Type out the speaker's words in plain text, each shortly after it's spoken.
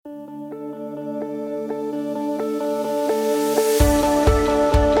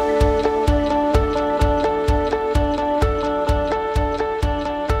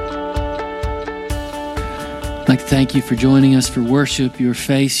thank you for joining us for worship. Your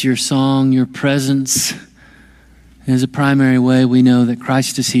face, your song, your presence is a primary way we know that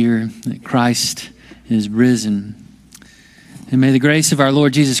Christ is here, that Christ is risen. And may the grace of our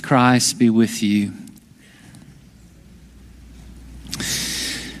Lord Jesus Christ be with you.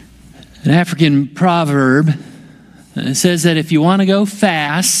 An African proverb says that if you want to go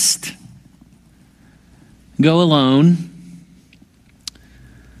fast, go alone.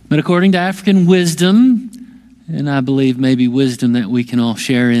 But according to African wisdom, and I believe maybe wisdom that we can all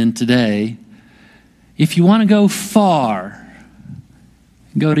share in today, if you want to go far,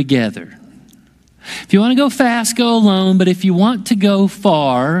 go together. If you want to go fast, go alone. But if you want to go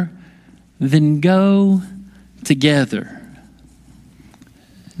far, then go together.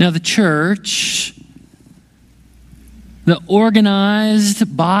 Now the church, the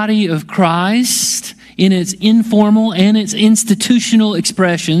organized body of Christ, in its informal and its institutional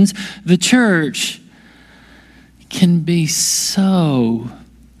expressions, the church can be so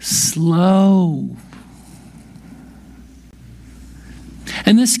slow.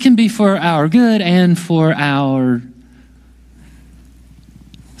 And this can be for our good and for our...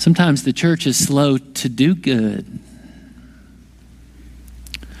 Sometimes the church is slow to do good.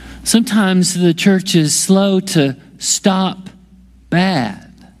 Sometimes the church is slow to stop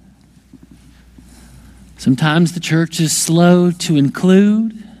bad. Sometimes the church is slow to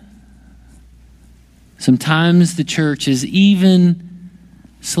include. Sometimes the church is even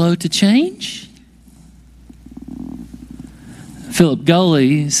slow to change. Philip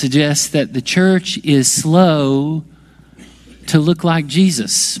Gulley suggests that the church is slow to look like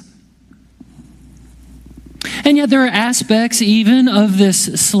Jesus. And yet there are aspects even of this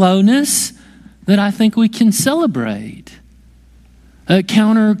slowness that I think we can celebrate. A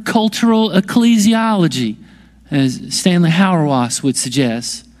countercultural ecclesiology, as Stanley Hauerwas would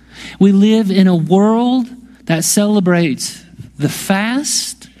suggest. We live in a world that celebrates the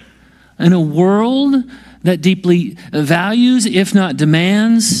fast, in a world that deeply values, if not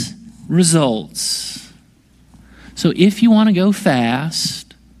demands, results. So if you want to go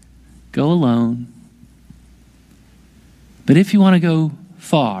fast, go alone. But if you want to go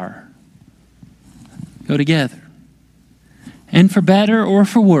far, go together. And for better or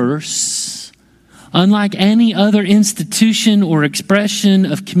for worse, unlike any other institution or expression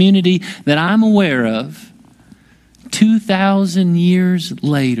of community that I'm aware of, 2,000 years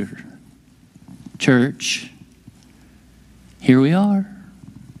later, church, here we are.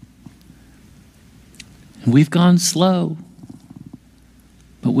 And we've gone slow,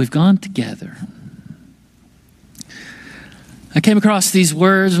 but we've gone together. I came across these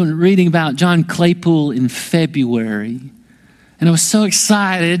words when reading about John Claypool in February. And I was so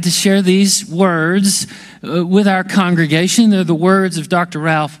excited to share these words with our congregation. They're the words of Dr.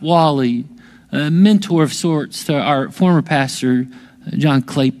 Ralph Wally, a mentor of sorts to our former pastor, John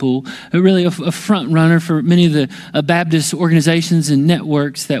Claypool, really a front runner for many of the Baptist organizations and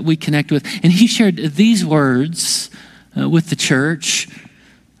networks that we connect with. And he shared these words with the church,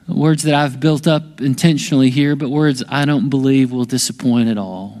 words that I've built up intentionally here, but words I don't believe will disappoint at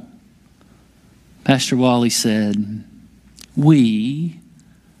all. Pastor Wally said, "We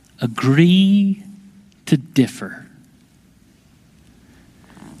agree to differ.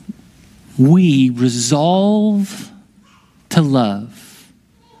 We resolve to love,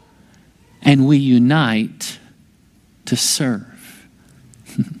 and we unite to serve."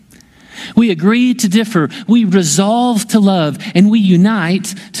 We agree to differ, we resolve to love, and we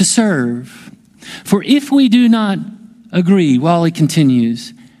unite to serve. For if we do not agree, Wally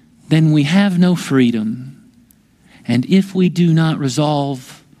continues, then we have no freedom. And if we do not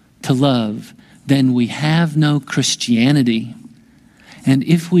resolve to love, then we have no Christianity. And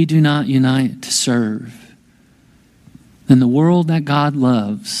if we do not unite to serve, then the world that God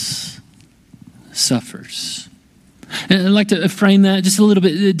loves suffers. And I'd like to frame that just a little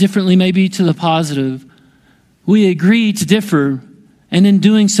bit differently, maybe to the positive. We agree to differ, and in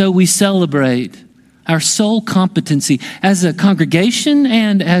doing so, we celebrate our sole competency as a congregation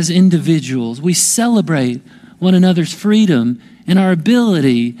and as individuals. We celebrate one another's freedom and our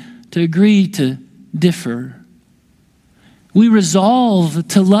ability to agree to differ. We resolve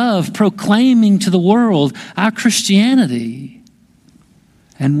to love, proclaiming to the world our Christianity.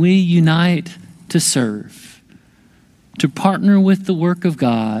 And we unite to serve, to partner with the work of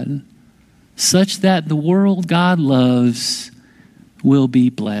God, such that the world God loves will be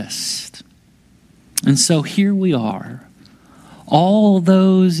blessed. And so here we are, all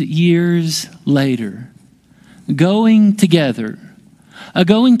those years later, going together, a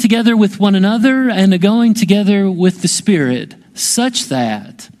going together with one another and a going together with the Spirit, such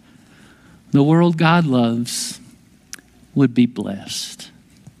that the world God loves would be blessed.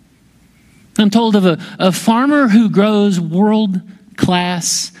 I'm told of a farmer who grows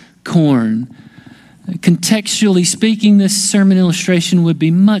world-class corn. Contextually speaking, this sermon illustration would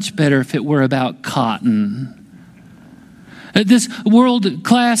be much better if it were about cotton. This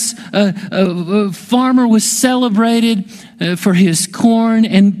world-class farmer was celebrated for his corn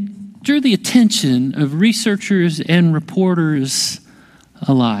and drew the attention of researchers and reporters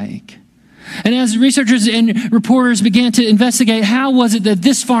alike. And as researchers and reporters began to investigate, how was it that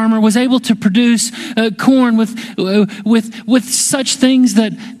this farmer was able to produce corn with such things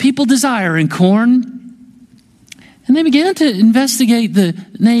that people desire in corn? And they began to investigate the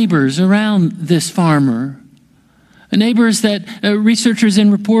neighbors around this farmer. Neighbors that researchers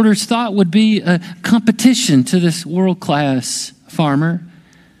and reporters thought would be a competition to this world-class farmer.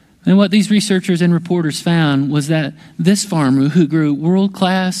 And what these researchers and reporters found was that this farmer who grew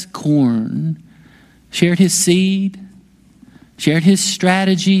world-class corn shared his seed, shared his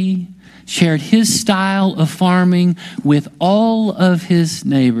strategy, shared his style of farming with all of his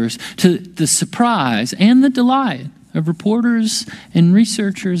neighbors, to the surprise and the delight of reporters and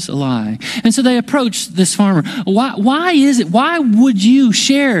researchers alike. And so they approached this farmer. Why would you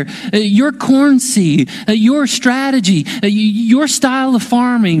share your corn seed, your strategy, your style of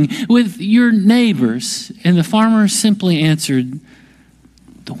farming with your neighbors? And the farmer simply answered,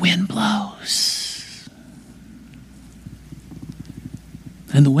 the wind blows.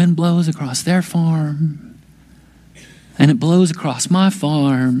 And the wind blows across their farm, and it blows across my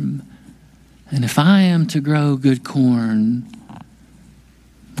farm. And if I am to grow good corn,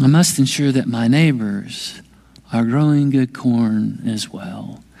 I must ensure that my neighbors are growing good corn as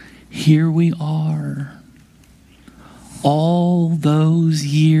well. Here we are, all those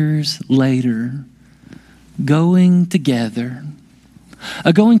years later, going together.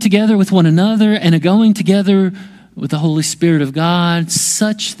 A going together with one another and a going together with the Holy Spirit of God,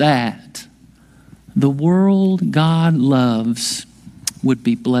 such that the world God loves would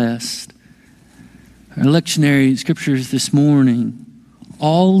be blessed. Our lectionary scriptures this morning,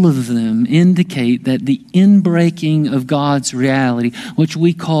 all of them indicate that the inbreaking of God's reality, which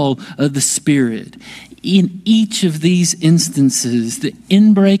we call the Spirit, in each of these instances, the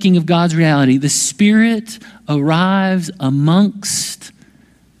inbreaking of God's reality, the Spirit arrives amongst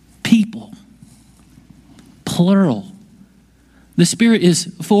people, plural. The Spirit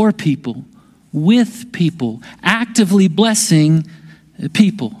is for people, with people, actively blessing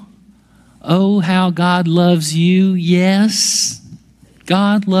people. Oh, how God loves you. Yes,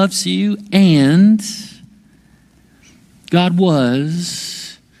 God loves you, and God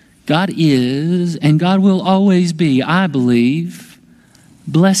was, God is, and God will always be, I believe,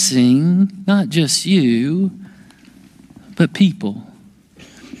 blessing not just you, but people.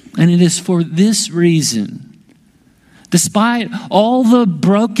 And it is for this reason, despite all the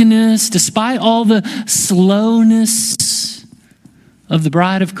brokenness, despite all the slowness of the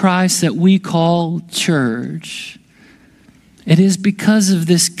bride of Christ that we call church, it is because of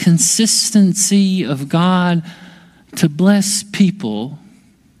this consistency of God to bless people,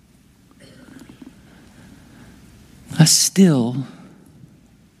 I still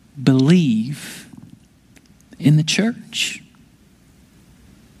believe in the church.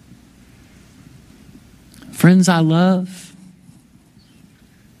 Friends I love,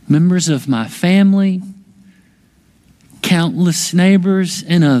 members of my family, countless neighbors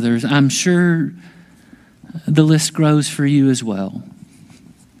and others. I'm sure the list grows for you as well.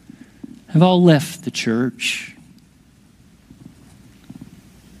 Have all left the church.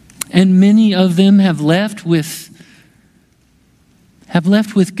 And many of them have left with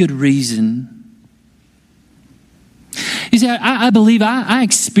good reason. You see, I believe I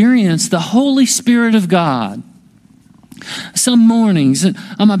experienced the Holy Spirit of God some mornings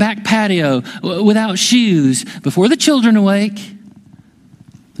on my back patio without shoes, before the children awake,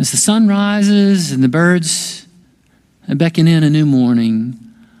 as the sun rises and the birds beckon in a new morning.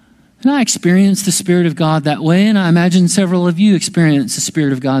 And I experienced the Spirit of God that way, and I imagine several of you experience the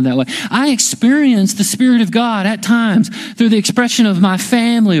Spirit of God that way. I experienced the Spirit of God at times through the expression of my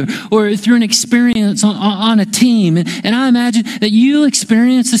family or through an experience on a team. And I imagine that you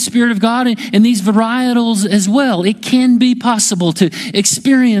experience the Spirit of God in these varietals as well. It can be possible to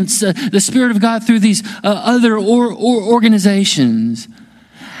experience the Spirit of God through these other organizations.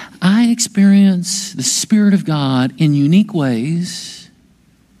 I experience the Spirit of God in unique ways,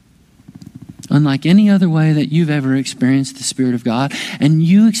 unlike any other way that you've ever experienced the Spirit of God. And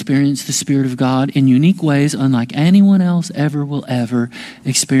you experience the Spirit of God in unique ways, unlike anyone else ever will ever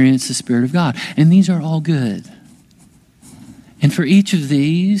experience the Spirit of God. And these are all good. And for each of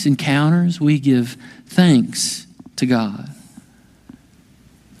these encounters, we give thanks to God.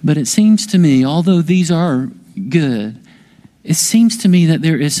 But it seems to me, although these are good, it seems to me that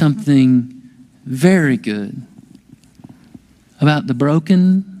there is something very good about the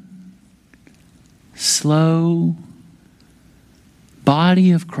broken, slow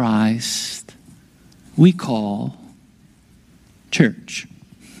body of Christ we call church.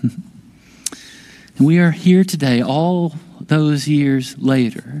 And we are here today, all those years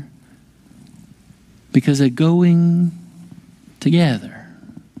later, because a going together,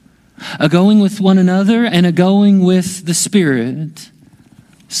 a going with one another and a going with the Spirit,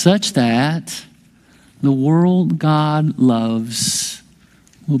 such that the world God loves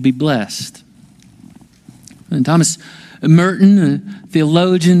will be blessed. And Thomas Merton, a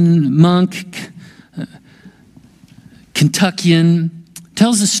theologian, monk, Kentuckian,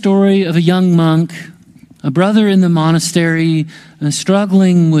 tells the story of a young monk, a brother in the monastery,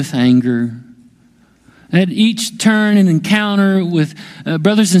 struggling with anger. At each turn and encounter with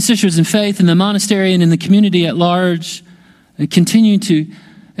brothers and sisters in faith in the monastery and in the community at large, continuing to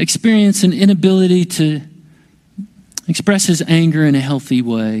experience an inability to express his anger in a healthy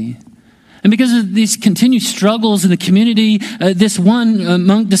way. And because of these continued struggles in the community, this one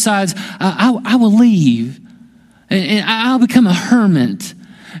monk decides, I will leave. And I'll become a hermit.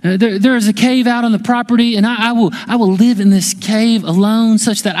 There is a cave out on the property, and I will live in this cave alone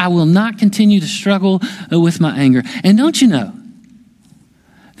such that I will not continue to struggle with my anger. And don't you know,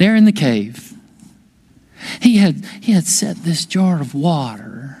 there in the cave, he had set this jar of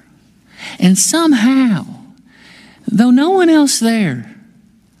water, and somehow, though no one else there,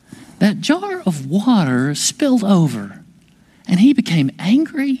 that jar of water spilled over, and he became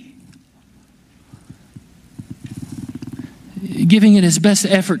angry. Giving it his best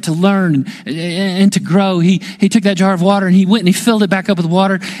effort to learn and to grow, he took that jar of water and he went and he filled it back up with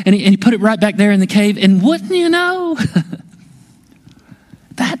water and he put it right back there in the cave. And wouldn't you know,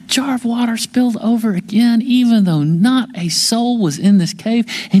 that jar of water spilled over again, even though not a soul was in this cave.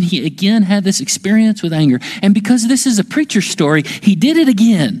 And he again had this experience with anger. And because this is a preacher story, he did it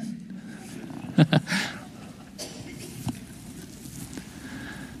again.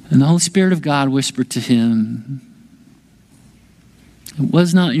 And the Holy Spirit of God whispered to him, "It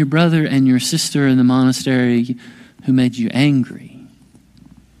was not your brother and your sister in the monastery who made you angry.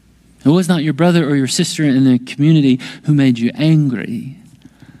 It was not your brother or your sister in the community who made you angry.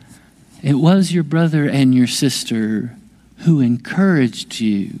 It was your brother and your sister who encouraged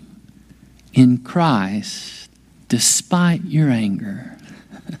you in Christ despite your anger."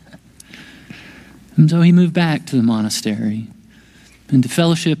 And so he moved back to the monastery into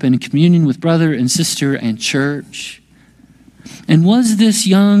fellowship and communion with brother and sister and church. And was this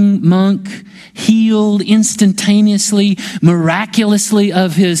young monk healed instantaneously, miraculously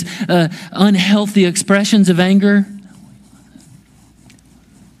of his unhealthy expressions of anger?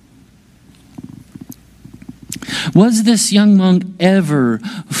 Was this young monk ever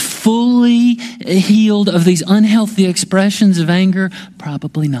fully healed of these unhealthy expressions of anger?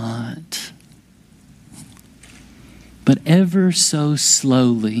 Probably not. But ever so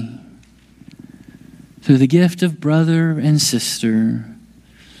slowly, through the gift of brother and sister,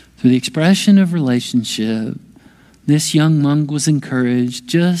 through the expression of relationship, this young monk was encouraged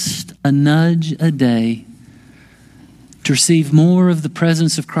just a nudge a day to receive more of the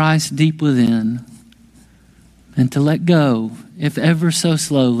presence of Christ deep within and to let go, if ever so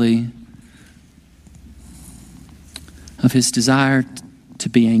slowly, of his desire to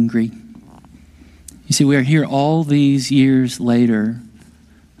be angry. You see, we are here all these years later,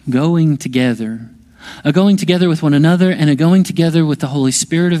 going together with one another and a going together with the Holy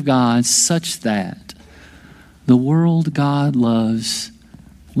Spirit of God, such that the world God loves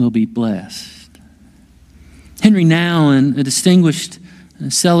will be blessed. Henry Nouwen, a distinguished,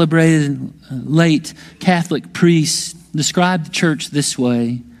 celebrated, late Catholic priest, described the church this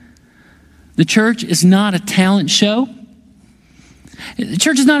way: the church is not a talent show. The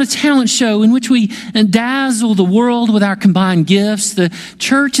church is not a talent show in which we dazzle the world with our combined gifts. The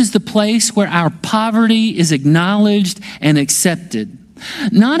church is the place where our poverty is acknowledged and accepted.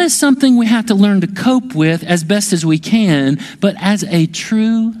 Not as something we have to learn to cope with as best as we can, but as a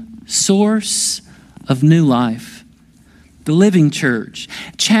true source of new life. The living church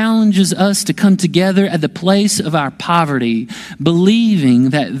challenges us to come together at the place of our poverty,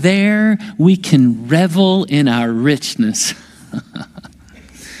 believing that there we can revel in our richness.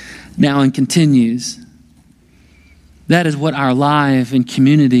 Now, and continues. That is what our life and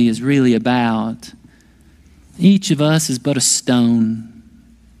community is really about. Each of us is but a stone.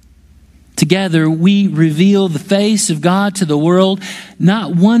 Together, we reveal the face of God to the world.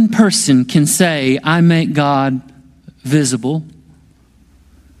 Not one person can say, "I make God visible,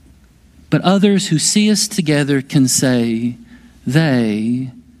 but others who see us together can say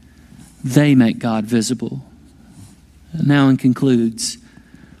they make God visible. Now, and concludes,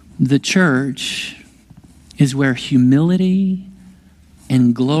 the church is where humility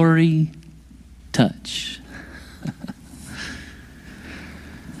and glory touch.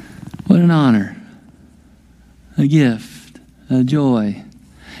 What an honor, a gift, a joy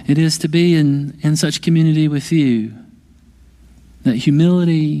it is to be in such community with you, that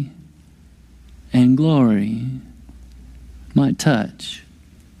humility and glory might touch.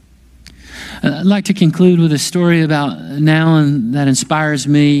 I'd like to conclude with a story about Nowlan that inspires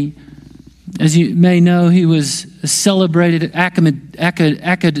me. As you may know, he was a celebrated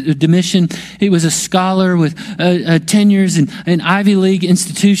academician. He was a scholar with tenures in Ivy League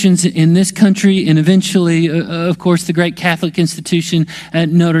institutions in this country, and eventually, of course, the great Catholic institution at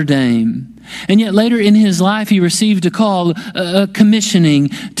Notre Dame. And yet later in his life, he received a call, a commissioning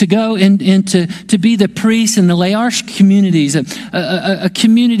to go and to be the priest in the L'Arche communities, a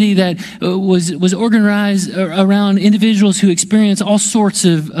community that was organized around individuals who experience all sorts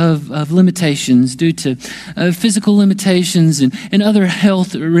of limitations due to physical limitations and other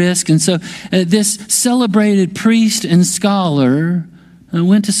health risks. And so this celebrated priest and scholar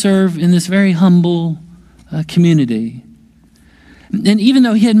went to serve in this very humble community. And even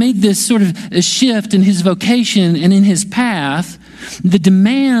though he had made this sort of a shift in his vocation and in his path, the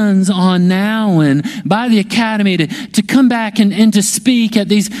demands on Nowlan by the academy to come back and to speak at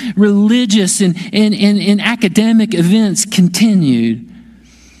these religious and academic events continued.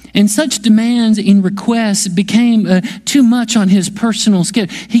 And such demands and requests became too much on his personal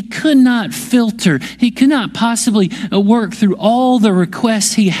schedule. He could not filter. He could not possibly work through all the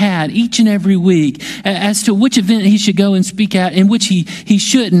requests he had each and every week as to which event he should go and speak at and which he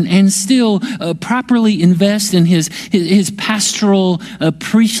shouldn't, and still properly invest in his pastoral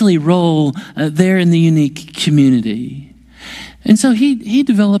priestly role there in the unique community. And so he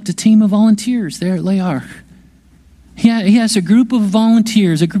developed a team of volunteers there at L'Arche. He has a group of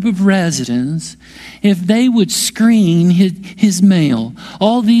volunteers, a group of residents, if they would screen his mail.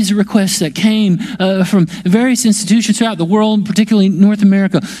 All these requests that came from various institutions throughout the world, particularly North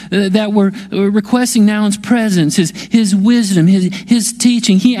America, that were requesting Nowlan's presence, his wisdom, his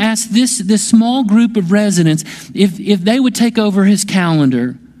teaching. He asked this small group of residents if they would take over his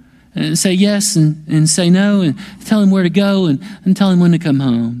calendar and say yes and say no, and tell him where to go and tell him when to come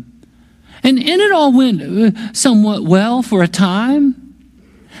home. And it all went somewhat well for a time,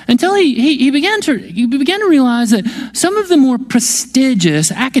 until he began to realize that some of the more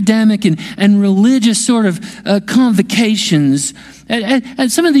prestigious academic and religious sort of convocations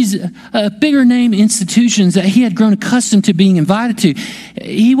at some of these bigger name institutions that he had grown accustomed to being invited to,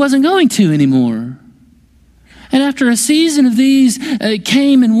 he wasn't going to anymore. And after a season of these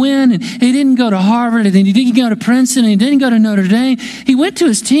came and went, and he didn't go to Harvard, and he didn't go to Princeton, and he didn't go to Notre Dame, he went to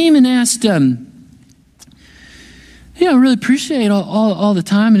his team and asked, I really appreciate all the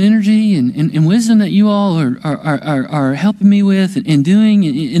time and energy and wisdom that you all are helping me with and doing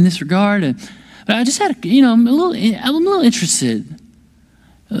in this regard. But I just had, I'm a little interested.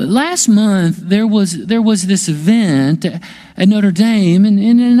 Last month, there was this event at Notre Dame,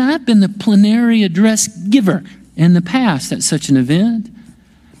 and I've been the plenary address giver in the past at such an event,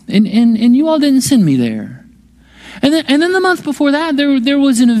 and you all didn't send me there. And then the month before that, there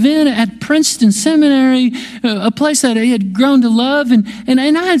was an event at Princeton Seminary, a place that I had grown to love, and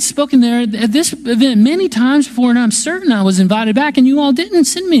I had spoken there at this event many times before, and I'm certain I was invited back, and you all didn't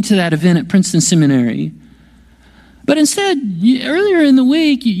send me to that event at Princeton Seminary. But instead, earlier in the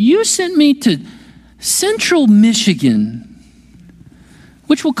week, you sent me to Central Michigan,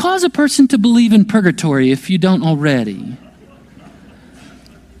 which will cause a person to believe in purgatory if you don't already.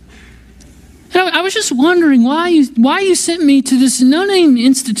 I was just wondering why you sent me to this no-name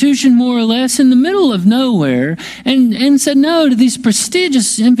institution, more or less, in the middle of nowhere, and said no to these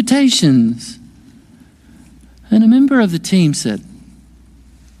prestigious invitations. And a member of the team said,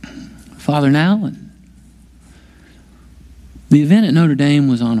 Father Nowlan, the event at Notre Dame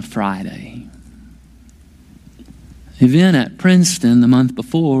was on a Friday. The event at Princeton the month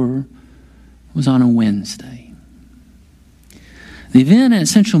before was on a Wednesday. The event at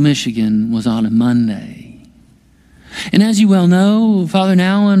Central Michigan was on a Monday. And as you well know, Father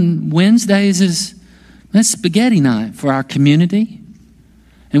Nowlan, Wednesdays that's spaghetti night for our community.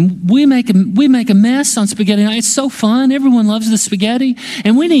 And we make a mess on spaghetti night. It's so fun. Everyone loves the spaghetti.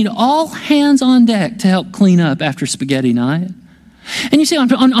 And we need all hands on deck to help clean up after spaghetti night. And you see,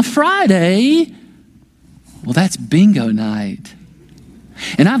 on a Friday, well, that's bingo night.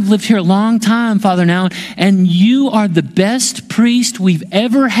 And I've lived here a long time, Father, now, and you are the best priest we've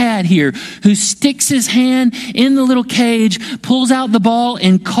ever had here, who sticks his hand in the little cage, pulls out the ball,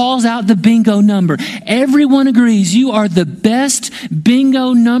 and calls out the bingo number. Everyone agrees you are the best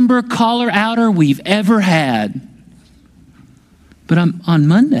bingo number caller outer we've ever had. But on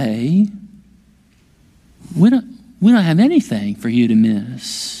Monday, we don't have anything for you to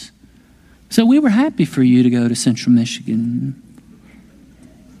miss. So we were happy for you to go to Central Michigan.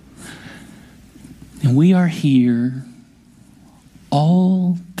 And we are here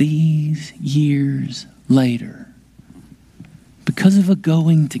all these years later because of a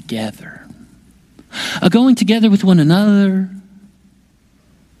going together. A going together with one another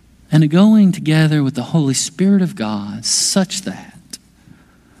and a going together with the Holy Spirit of God, such that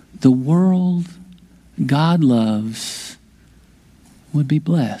the world God loves would be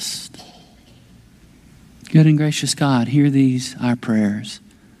blessed. Good and gracious God, hear these our prayers.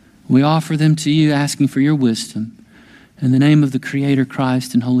 We offer them to you, asking for your wisdom. In the name of the Creator,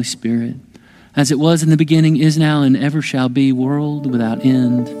 Christ, and Holy Spirit, as it was in the beginning, is now, and ever shall be, world without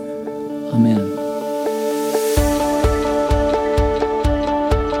end. Amen.